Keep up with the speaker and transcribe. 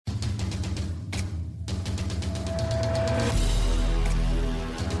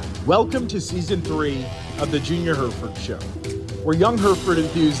Welcome to Season 3 of the Junior Hereford Show, where young Hereford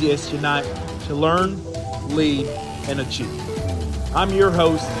enthusiasts unite to learn, lead, and achieve. I'm your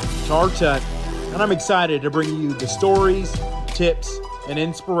host, Tar Tut, and I'm excited to bring you the stories, tips, and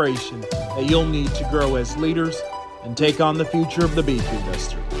inspiration that you'll need to grow as leaders and take on the future of the beef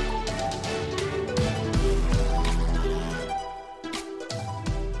industry.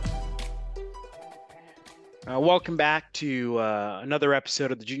 Welcome back to another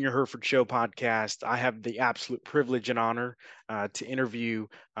episode of the Junior Hereford Show podcast. I have the absolute privilege and honor to interview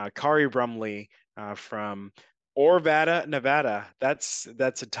Kari Brumley from Orovada, Nevada. That's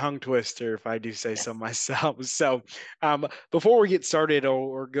a tongue twister, if I do say so myself. So before we get started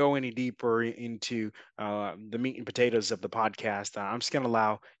or go any deeper into the meat and potatoes of the podcast, I'm just going to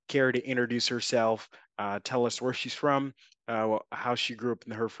allow Kari to introduce herself, tell us where she's from, how she grew up in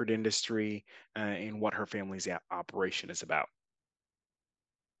the Hereford industry, and what her family's operation is about.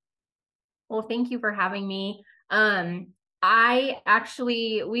 Well, thank you for having me. We've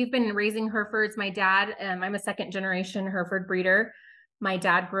been raising Herefords. My dad, I'm a second generation Hereford breeder. My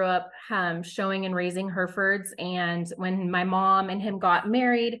dad grew up showing and raising Herefords. And when my mom and him got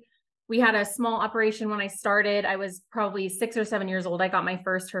married, we had a small operation when I started. I was probably 6 or 7 years old. I got my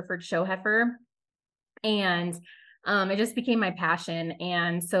first Hereford show heifer. And it just became my passion.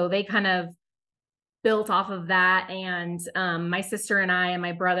 And so they kind of built off of that. And my sister and I and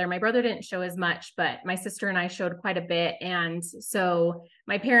my brother didn't show as much, but my sister and I showed quite a bit. And so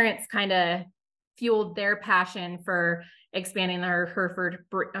my parents kind of fueled their passion for expanding their Hereford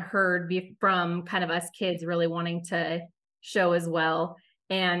herd from kind of us kids really wanting to show as well.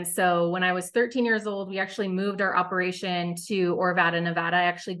 And so when I was 13 years old, we actually moved our operation to Orovada, Nevada. I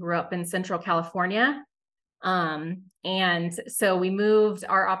actually grew up in Central California. And so we moved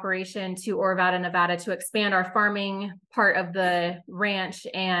our operation to Orovada, Nevada to expand our farming part of the ranch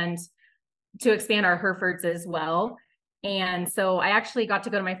and to expand our Herefords as well. And so I actually got to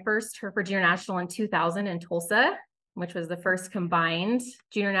go to my first Hereford Junior National in 2000 in Tulsa, which was the first combined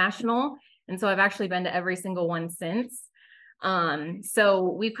Junior National. And so I've actually been to every single one since.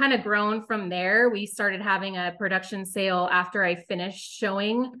 So we've kind of grown from there. We started having a production sale after I finished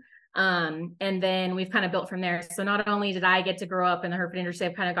showing. And then we've kind of built from there. So not only did I get to grow up in the Hereford industry,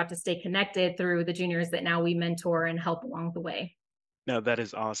 I've kind of got to stay connected through the juniors that now we mentor and help along the way. No, that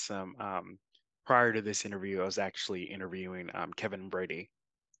is awesome. Prior to this interview, I was actually interviewing Kevin Brady,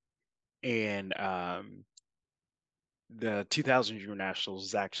 and the 2000 Junior Nationals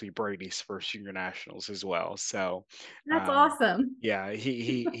is actually Brady's first Junior Nationals as well. So that's awesome. Yeah,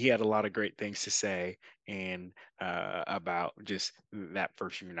 he had a lot of great things to say and about just that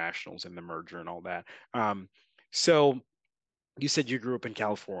first Junior Nationals and the merger and all that. So you said you grew up in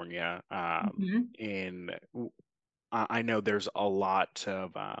California, and I know there's a lot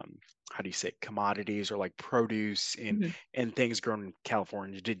of how do you say, commodities or like produce and things grown in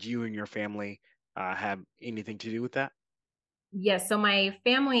California. Did you and your family have anything to do with that? Yes. So my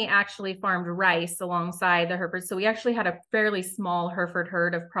family actually farmed rice alongside the Herefords. So we actually had a fairly small Hereford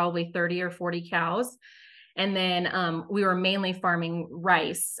herd of probably 30 or 40 cows. And then we were mainly farming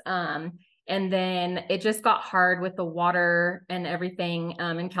rice. And then it just got hard with the water and everything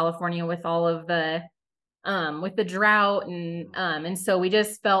in California with all of the with the drought. And so we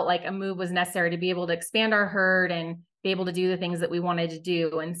just felt like a move was necessary to be able to expand our herd and be able to do the things that we wanted to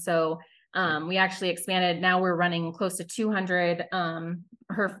do. And so we actually expanded. Now we're running close to 200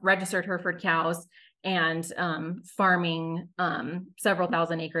 registered Hereford cows and farming several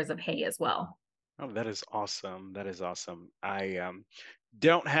thousand acres of hay as well. Oh, that is awesome. That is awesome. I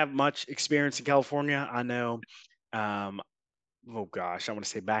don't have much experience in California. I know, oh gosh, I want to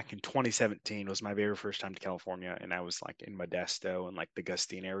say back in 2017 was my very first time to California, and I was like in Modesto and like the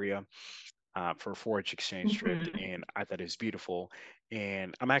Gustine area for a 4-H exchange trip, and I thought it was beautiful.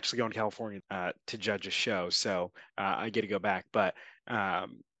 And I'm actually going to California to judge a show, so I get to go back. But a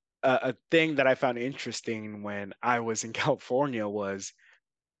thing that I found interesting when I was in California was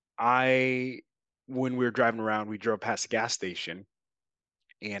when we were driving around, we drove past a gas station,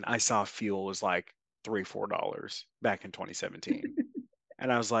 and I saw fuel was like $3-4 back in 2017,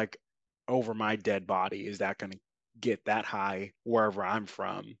 and I was like, over my dead body, is that going to get that high wherever I'm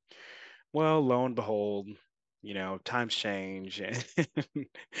from? Well, lo and behold, times change and,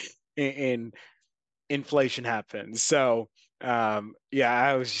 and inflation happens. So, yeah,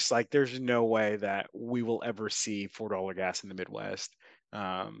 I was just like, there's no way that we will ever see $4 gas in the Midwest,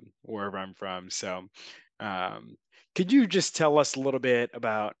 wherever I'm from. So, could you just tell us a little bit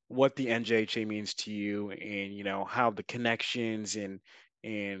about what the NJHA means to you and, how the connections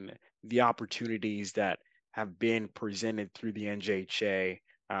and the opportunities that have been presented through the NJHA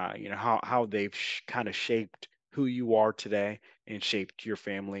how they've kind of shaped who you are today and shaped your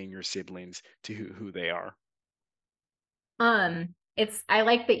family and your siblings to who they are. I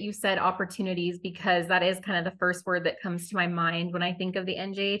like that you said opportunities because that is kind of the first word that comes to my mind when I think of the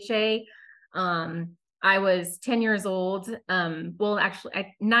NJHA. I was 10 years old. Well,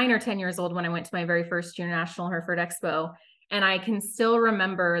 actually, 9 or 10 years old when I went to my very first Junior National Hereford Expo. And I can still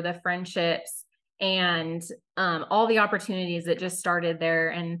remember the friendships and all the opportunities that just started there.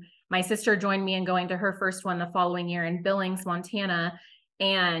 And my sister joined me in going to her first one the following year in Billings, Montana.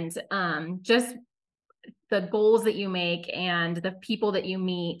 And just the goals that you make and the people that you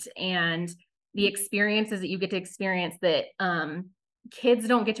meet and the experiences that you get to experience that kids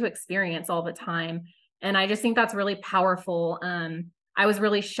don't get to experience all the time. And I just think that's really powerful. I was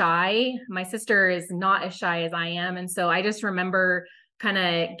really shy. My sister is not as shy as I am. And so I just remember kind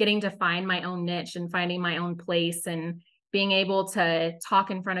of getting to find my own niche and finding my own place and being able to talk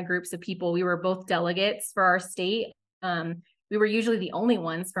in front of groups of people. We were both delegates for our state. We were usually the only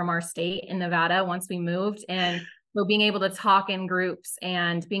ones from our state in Nevada once we moved. And so being able to talk in groups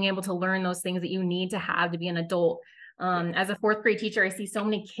and being able to learn those things that you need to have to be an adult. As a fourth grade teacher, I see so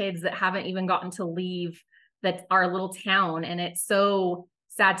many kids that haven't even gotten to leave our little town. And it's so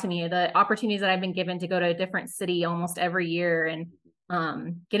sad to me, the opportunities that I've been given to go to a different city almost every year and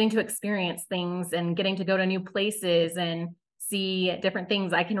getting to experience things and getting to go to new places and see different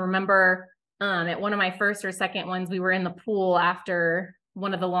things. I can remember at one of my first or second ones, we were in the pool after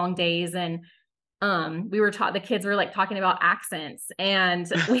one of the long days, and we were taught, the kids were like talking about accents, and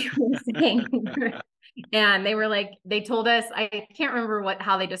we were saying, and they were like, they told us, I can't remember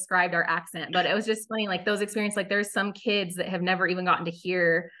how they described our accent, but it was just funny, like those experiences, like there's some kids that have never even gotten to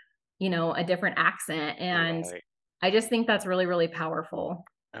hear, a different accent. And Right. I just think that's really, really powerful.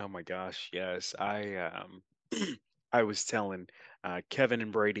 Oh my gosh, yes. I was telling Kevin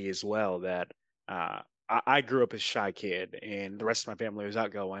and Brady as well that I grew up as a shy kid, and the rest of my family was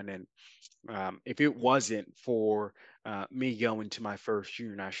outgoing. And if it wasn't for me going to my first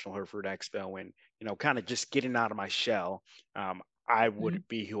Junior National Hereford Expo and kind of just getting out of my shell, I Mhm. wouldn't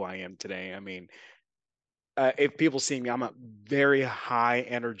be who I am today. I mean, if people see me, I'm a very high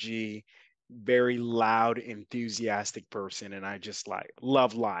energy, very loud, enthusiastic person, and I just like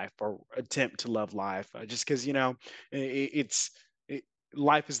love life or attempt to love life, just because it's it,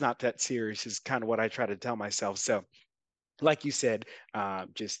 life is not that serious. Is kind of what I try to tell myself. So, like you said,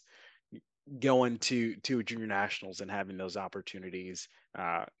 just going to a junior nationals and having those opportunities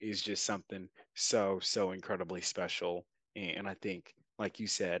is just something so incredibly special. And I think, like you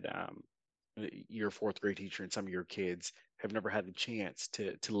said, your fourth grade teacher and some of your kids have never had the chance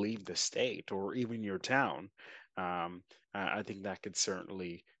to leave the state or even your town. I think that could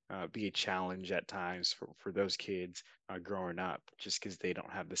certainly be a challenge at times for those kids growing up, just because they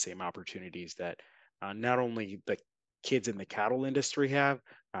don't have the same opportunities that not only the kids in the cattle industry have,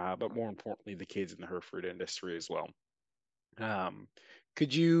 but more importantly, the kids in the Hereford industry as well. Um,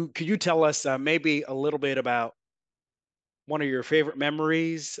 could you tell us maybe a little bit about one of your favorite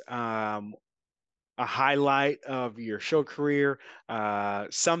memories, a highlight of your show career,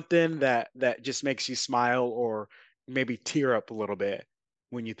 something that just makes you smile or maybe tear up a little bit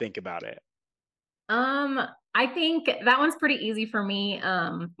when you think about it? Um, I think that one's pretty easy for me.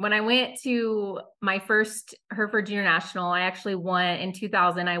 When I went to my first Hereford Junior National, I actually won in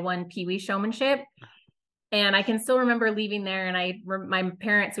 2000. I won Pee Wee showmanship, and I can still remember leaving there. And my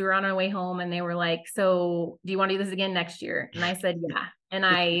parents, we were on our way home, and they were like, "So, do you want to do this again next year?" And I said, "Yeah." And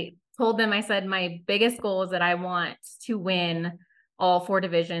I told them, I said, "My biggest goal is that I want to win all four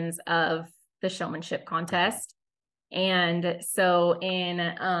divisions of the showmanship Mhm. contest." And so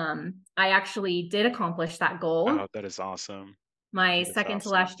I actually did accomplish that goal Oh, that is awesome. my That is second to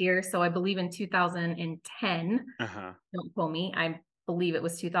awesome. last year. So I believe in 2010, Uh-huh. don't quote me, I believe it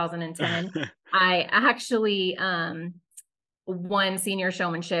was 2010. I actually won senior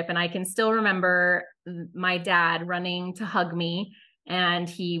showmanship, and I can still remember my dad running to hug me, and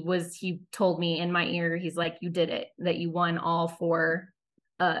he told me in my ear, he's like, "You did it, that you won all four,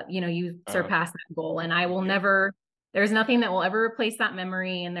 you Oh, surpassed that goal." And I will yeah. never, there's nothing that will ever replace that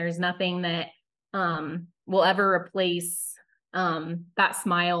memory, and there's nothing that will ever replace that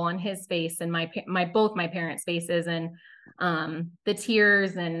smile on his face and my both my parents' faces, and the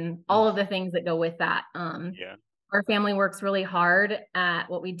tears and Mm, all of the things that go with that. yeah. Our family works really hard at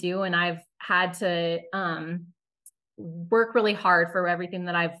what we do, and I've had to work really hard for everything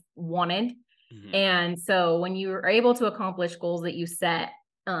that I've wanted. Mhm. And so when you are able to accomplish goals that you set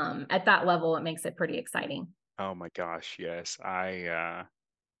at that level, it makes it pretty exciting. Oh my gosh, yes. I'm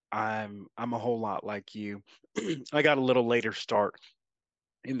a whole lot like you. I got a little later start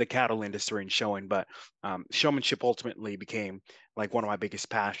in the cattle industry and showing, but showmanship ultimately became like one of my biggest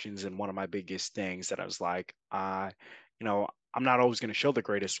passions and one of my biggest things that I was like, you know, I'm not always going to show the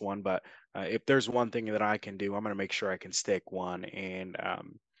greatest one, but if there's one thing that I can do, I'm going to make sure I can stick one. And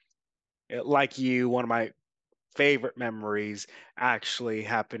like you, one of my favorite memories actually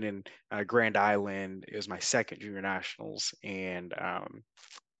happened in Grand Island. It was my second junior nationals, and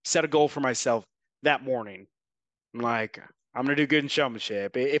set a goal for myself that morning. I'm like, I'm gonna do good in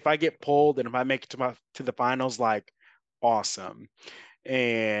showmanship. If I get pulled and if I make it to the finals, like, awesome.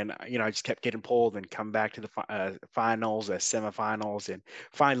 And I just kept getting pulled and come back to the finals, semifinals, and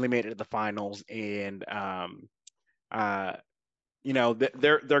finally made it to the finals. And uh,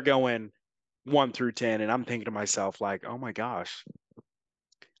 they're going 1 through 10, and I'm thinking to myself like, oh my gosh,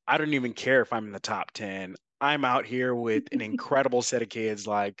 I don't even care if I'm in the top 10. I'm out here with an incredible set of kids.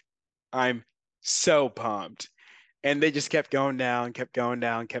 Like, I'm so pumped. And they just kept going down, kept going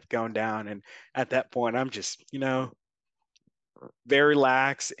down, kept going down. And at that point, I'm just, very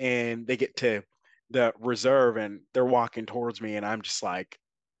lax. And they get to the reserve and they're walking towards me. And I'm just like,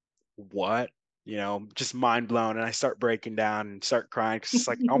 what? Just mind blown. And I start breaking down and start crying. 'Cause it's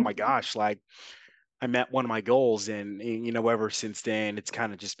like, oh my gosh, like, I met one of my goals. And ever since then, it's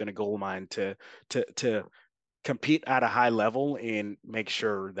kind of just been a goal of mine to compete at a high level and make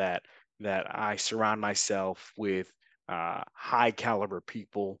sure that I surround myself with high caliber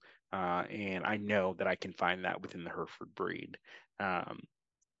people, and I know that I can find that within the Hereford breed. Um,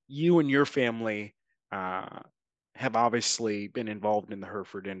 you and your family uh, have obviously been involved in the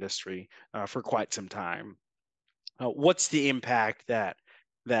Hereford industry for quite some time. What's the impact that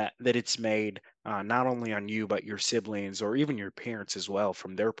it's made, not only on you but your siblings or even your parents as well,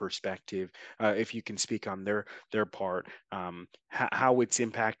 from their perspective, if you can speak on their part, how it's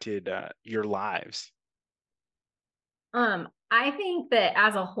impacted your lives? I think that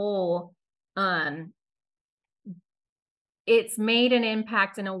as a whole, um, it's made an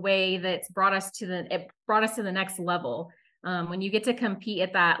impact in a way that's it brought us to the next level. When you get to compete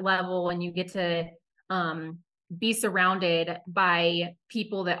at that level and you get to um, be surrounded by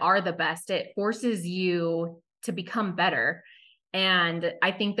people that are the best, it forces you to become better. And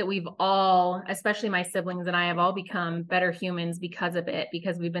I think that we've all, especially my siblings and I, have all become better humans because of it,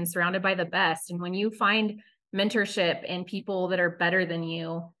 because we've been surrounded by the best. And when you find mentorship and people that are better than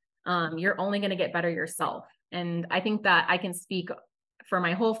you, you're only going to get better yourself. And I think that I can speak for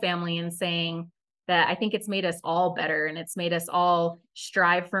my whole family in saying that I think it's made us all better, and it's made us all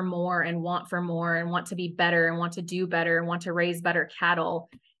strive for more and want to be better and want to do better and want to raise better cattle.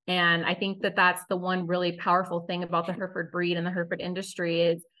 And I think that that's the one really powerful thing about the Hereford breed and the Hereford industry,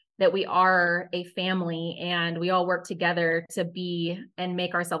 is that we are a family and we all work together to be and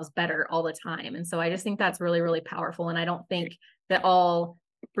make ourselves better all the time. And so I just think that's really, really powerful. And I don't think that all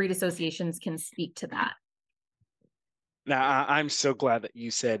breed associations can speak to that. Now, I'm so glad that you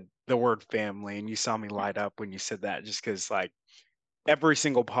said the word family and you saw me light up when you said that, just because, like, every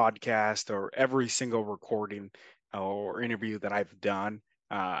single podcast or every single recording or interview that I've done,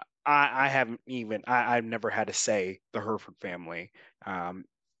 I haven't even, I've never had to say the Hereford family.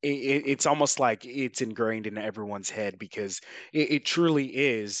 It's almost like it's ingrained in everyone's head, because it truly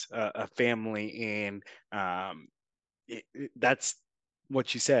is a family. And that's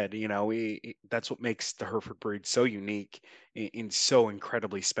what you said. That's what makes the Hereford breed so unique and so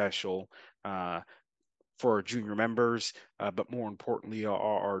incredibly special. Uh, for our junior members, but more importantly,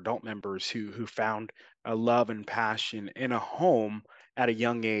 our adult members who found a love and passion in a home at a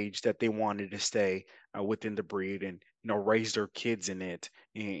young age, that they wanted to stay within the breed, and raise their kids in it,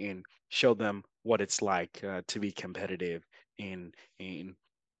 and show them what it's like to be competitive and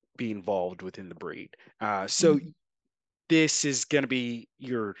be involved within the breed. So Mhm. this is going to be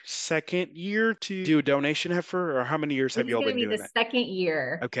your second year to do a donation heifer, or how many years This have is you all going to been be doing the that? second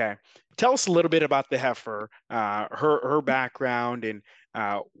year. Okay. Tell us a little bit about the heifer, her background, and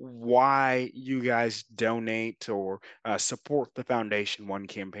why you guys donate or support the Foundation One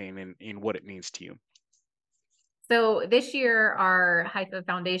campaign, and what it means to you. So this year, our Haifa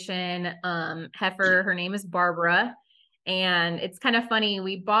Foundation heifer, her name is Barbara. And it's kind of funny.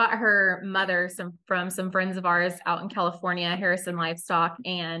 We bought her mother from some friends of ours out in California, Harrison Livestock,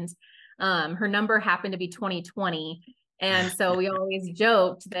 and her number happened to be 2020. And so we always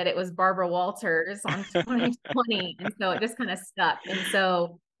joked that it was Barbara Walters on 2020. And so it just kind of stuck. And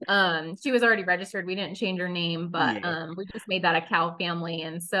so she was already registered. We didn't change her name, but Yeah. we just made that a cow family.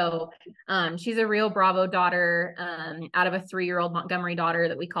 And so she's a real Bravo daughter, out of a 3-year-old Montgomery daughter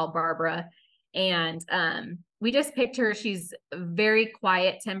that we call Barbara. And we just picked her. She's very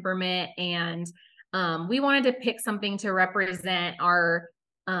quiet temperament. And we wanted to pick something to represent our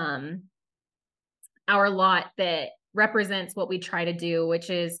um, our lot that represents what we try to do, which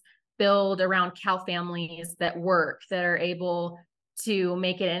is build around cow families that work, that are able to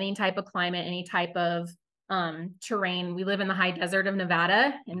make it any type of climate, any type of terrain. We live in the high desert of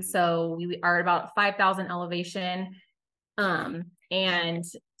Nevada, and so we are about 5,000 elevation. And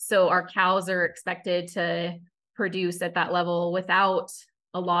so our cows are expected to produce at that level without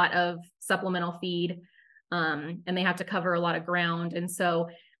a lot of supplemental feed. And they have to cover a lot of ground. And so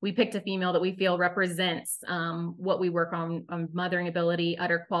we picked a female that we feel represents what we work on mothering ability,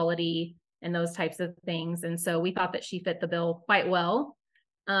 udder quality, and those types of things. And so we thought that she fit the bill quite well.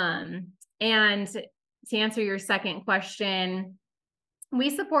 And to answer your second question, we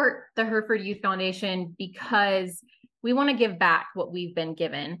support the Hereford Youth Foundation because we want to give back what we've been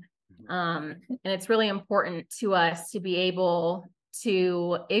given. And it's really important to us to be able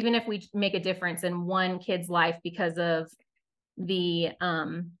to, even if we make a difference in one kid's life because of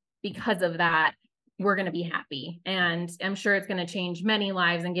that, we're going to be happy. And I'm sure it's going to change many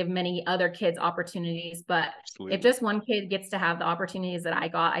lives and give many other kids opportunities. But Absolutely. if just one kid gets to have the opportunities that I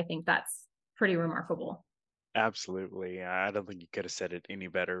got, I think that's pretty remarkable. Absolutely. I don't think you could have said it any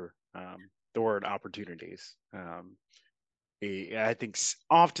better. The word opportunities. I think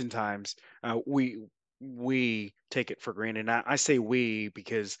oftentimes we take it for granted. And I say we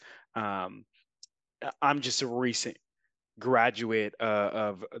because I'm just a recent graduate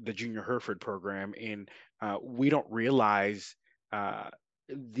of the Junior Hereford program, and we don't realize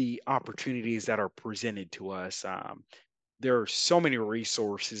the opportunities that are presented to us. There are so many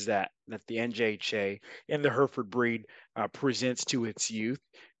resources that the NJHA and the Hereford breed presents to its youth,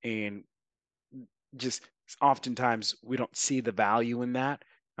 and just oftentimes we don't see the value in that.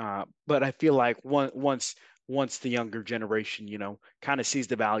 But I feel like once the younger generation, kind of sees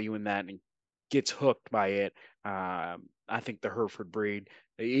the value in that and gets hooked by it, I think the Hereford breed,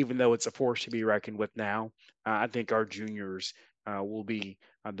 even though it's a force to be reckoned with now, I think our juniors will be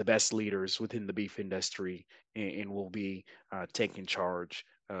the best leaders within the beef industry, and will be taking charge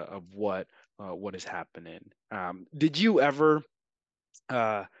of what is happening. Did you ever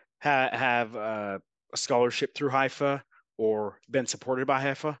have a scholarship through HIFA or been supported by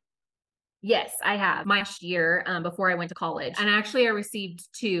HIFA? Yes, I have. My last year, before I went to college, and actually I received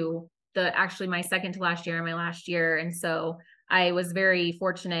two. My second to last year and my last year, and so I was very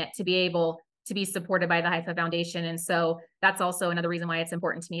fortunate to be able to be supported by the HIFA Foundation, and so that's also another reason why it's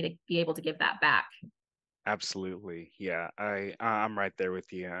important to me to be able to give that back. Absolutely, yeah. I'm right there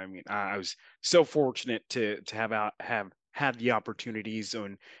with you. I mean, I was so fortunate to have had the opportunities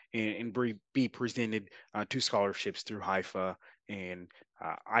and be presented to scholarships through HIFA, and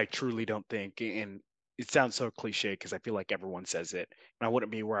I truly don't think, and it sounds so cliche because I feel like everyone says it, and I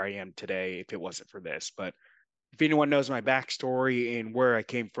wouldn't be where I am today if it wasn't for this. But if anyone knows my backstory and where I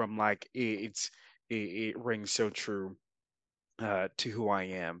came from, like it rings so true to who I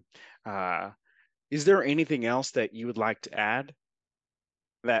am. Is there anything else that you would like to add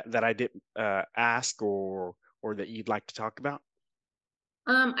that I didn't ask, or that you'd like to talk about?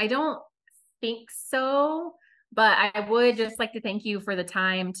 I don't think so, but I would just like to thank you for the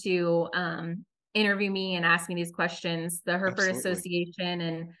time to interview me and ask me these questions. The Hereford Absolutely. Association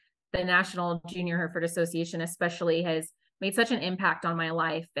and the National Junior Hereford Association especially has made such an impact on my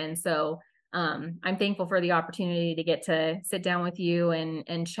life. And so I'm thankful for the opportunity to get to sit down with you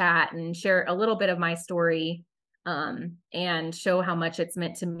and chat and share a little bit of my story, and show how much it's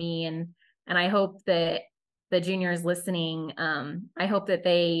meant to me. And I hope that the juniors listening, I hope that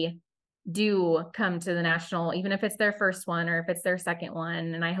they do come to the national, even if it's their first one or if it's their second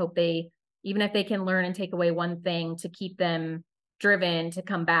one. And I hope even if they can learn and take away one thing to keep them driven to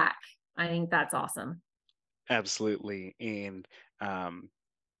come back, I think that's awesome. Absolutely. And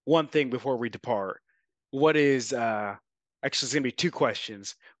one thing before we depart, what is actually it's gonna be two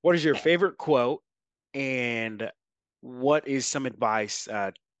questions. What is your favorite quote, and what is some advice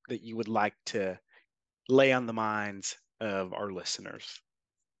that you would like to lay on the minds of our listeners?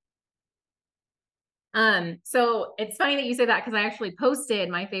 So it's funny that you say that because I actually posted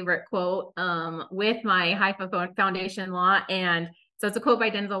my favorite quote with my HIFA Foundation lot. And so it's a quote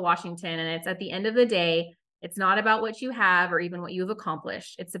by Denzel Washington, and it's, "At the end of the day, it's not about what you have or even what you've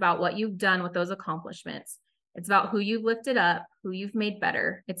accomplished. It's about what you've done with those accomplishments. It's about who you've lifted up, who you've made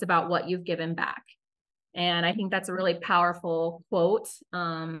better. It's about what you've given back." And I think that's a really powerful quote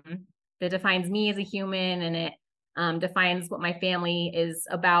that defines me as a human, and it defines what my family is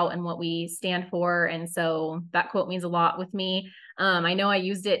about and what we stand for. And so that quote means a lot with me. I know I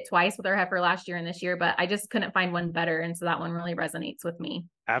used it twice with our heifer last year and this year, but I just couldn't find one better. And so that one really resonates with me.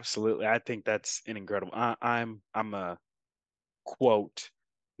 Absolutely. I think that's an incredible. I'm a quote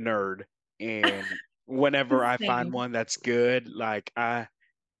nerd, and whenever I find Same. one that's good, like I'm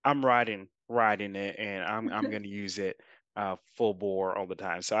riding it, and I'm going to use it full bore all the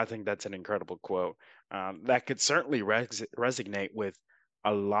time. So I think that's an incredible quote that could certainly resonate with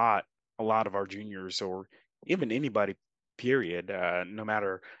a lot a lot of our juniors, or even anybody. Period. No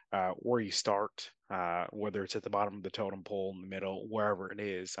matter where you start, whether it's at the bottom of the totem pole, in the middle, wherever it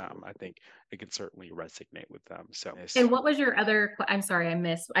is, I think it can certainly resonate with them. So, And what was your other, I'm sorry, I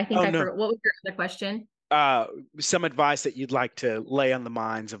missed. I think oh I no, forgot. What was your other question? uh, some advice that you'd like to lay on the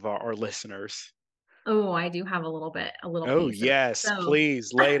minds of our listeners. Oh, I do have a little Oh piece of it. yes, So,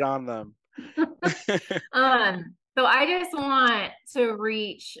 please lay it on them. so I just want to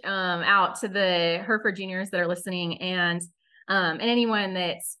reach out to the Hereford juniors that are listening, and anyone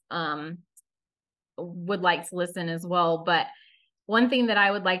that's would like to listen as well. But one thing that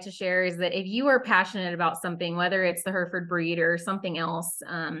I would like to share is that if you are passionate about something, whether it's the Hereford breed or something else,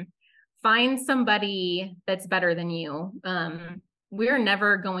 find somebody that's better than you. We're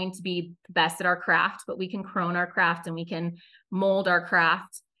never going to be the best at our craft, but we can crone our craft and we can mold our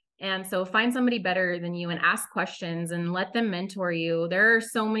craft. And so find somebody better than you and ask questions and let them mentor you. There are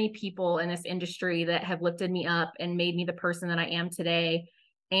so many people in this industry that have lifted me up and made me the person that I am today.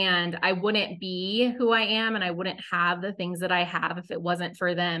 And I wouldn't be who I am, and I wouldn't have the things that I have if it wasn't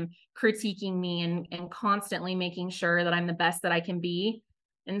for them critiquing me and constantly making sure that I'm the best that I can be.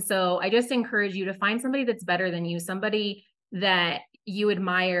 And so I just encourage you to find somebody that's better than you, somebody that you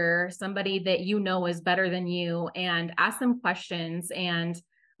admire, somebody that you know is better than you, and ask them questions. And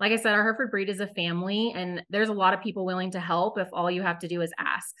like I said, our Hereford breed is a family, and there's a lot of people willing to help if all you have to do is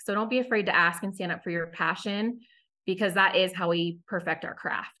ask. So don't be afraid to ask and stand up for your passion, because that is how we perfect our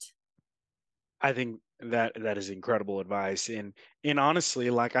craft. I think that is incredible advice, and honestly,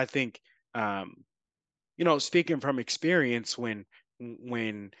 like I think, um, speaking from experience, when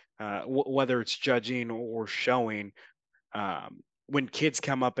whether it's judging or showing, when kids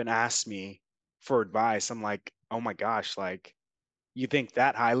come up and ask me for advice, I'm like, oh my gosh, like you think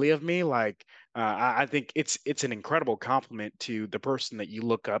that highly of me? Like, I think it's an incredible compliment to the person that you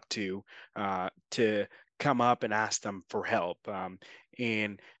look up to come up and ask them for help.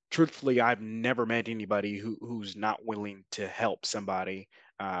 And truthfully, I've never met anybody who's not willing to help somebody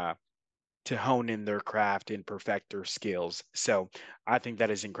to hone in their craft and perfect their skills. So I think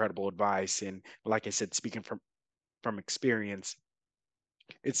that is incredible advice. And like I said, speaking from experience,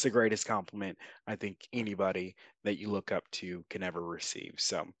 it's the greatest compliment I think anybody that you look up to can ever receive.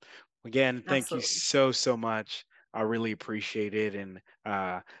 So again, thank you Absolutely. so much. I really appreciate it. And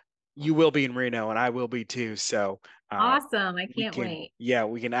you will be in Reno and I will be too. So Awesome. I we can't can, wait. yeah,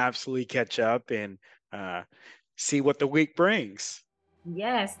 we can absolutely catch up and see what the week brings.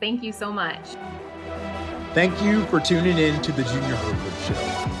 Yes. Thank you so much. Thank you for tuning in to the Junior Hereford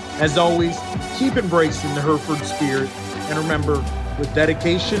Show. As always, keep embracing the Hereford spirit, and remember, with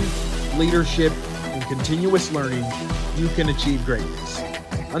dedication, leadership, and continuous learning, you can achieve greatness.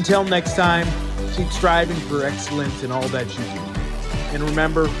 Until next time, keep striving for excellence in all that you do. And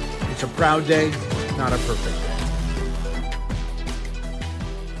remember, it's a proud day, not a perfect day.